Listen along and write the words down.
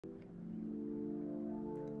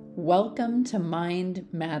Welcome to Mind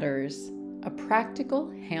Matters, a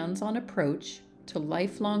practical, hands-on approach to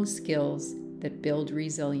lifelong skills that build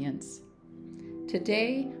resilience.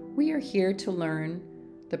 Today, we are here to learn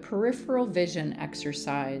the Peripheral Vision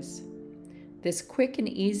exercise. This quick and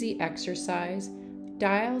easy exercise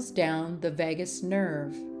dials down the vagus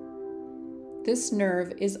nerve. This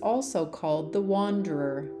nerve is also called the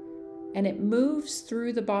wanderer, and it moves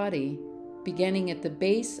through the body, beginning at the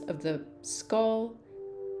base of the skull,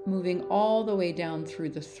 moving all the way down through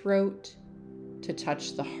the throat to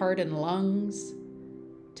touch the heart and lungs,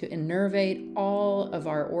 to innervate all of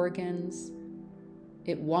our organs.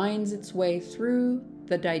 It winds its way through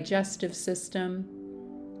the digestive system,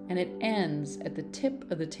 and it ends at the tip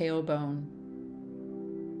of the tailbone.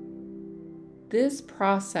 This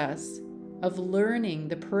process of learning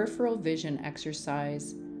the peripheral vision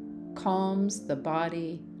exercise calms the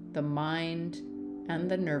body, the mind, and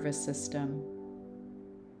the nervous system.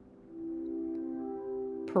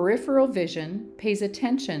 Peripheral vision pays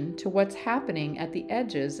attention to what's happening at the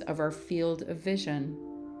edges of our field of vision.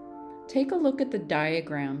 Take a look at the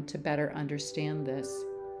diagram to better understand this.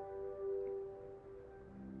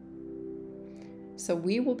 So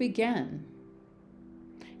we will begin.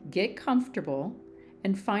 Get comfortable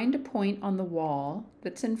and find a point on the wall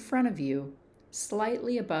that's in front of you,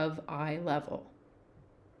 slightly above eye level.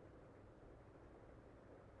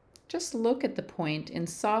 Just look at the point in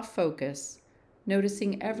soft focus,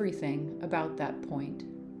 noticing everything about that point.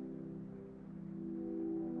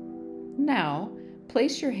 Now,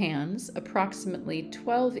 place your hands approximately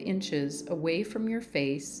 12 inches away from your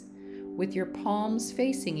face, with your palms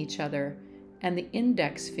facing each other and the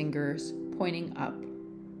index fingers pointing up.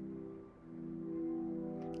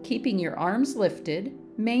 Keeping your arms lifted,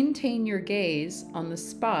 maintain your gaze on the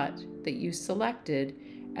spot that you selected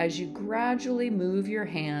as you gradually move your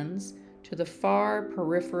hands to the far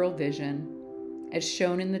peripheral vision, as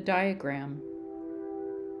shown in the diagram.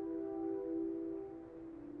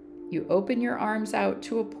 You open your arms out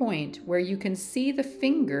to a point where you can see the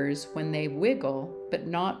fingers when they wiggle, but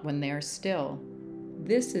not when they are still.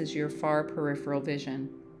 This is your far peripheral vision.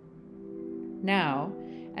 Now,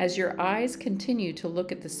 as your eyes continue to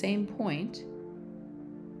look at the same point,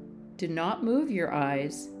 do not move your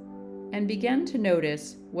eyes and begin to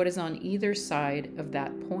notice what is on either side of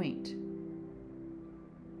that point.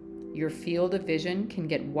 Your field of vision can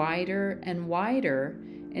get wider and wider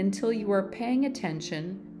until you are paying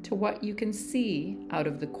attention to what you can see out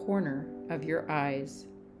of the corner of your eyes.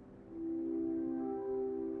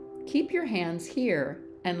 Keep your hands here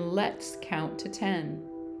and let's count to 10.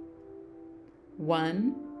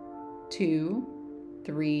 1, 2,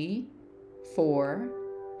 3, 4,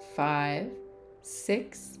 5,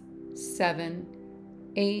 6, 7,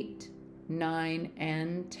 8, 9,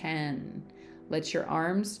 and 10. Let your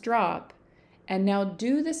arms drop, and now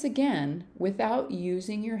do this again without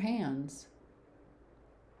using your hands.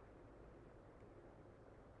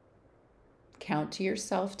 Count to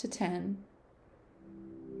yourself to 10,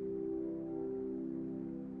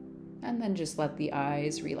 and then just let the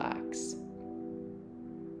eyes relax.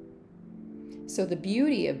 So the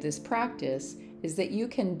beauty of this practice is that you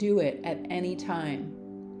can do it at any time.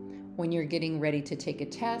 When you're getting ready to take a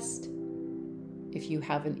test, if you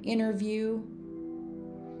have an interview,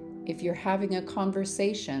 if you're having a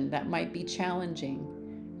conversation that might be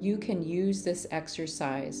challenging, you can use this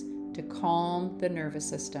exercise to calm the nervous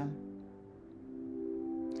system.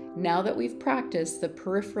 Now that we've practiced the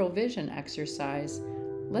peripheral vision exercise,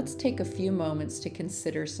 let's take a few moments to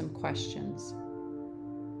consider some questions.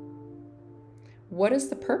 What is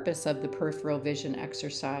the purpose of the peripheral vision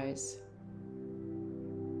exercise?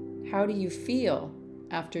 How do you feel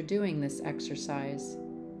after doing this exercise?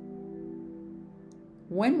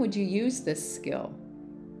 When would you use this skill?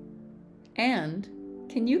 And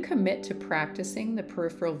can you commit to practicing the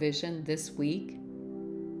peripheral vision this week?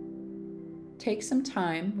 Take some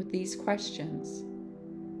time with these questions.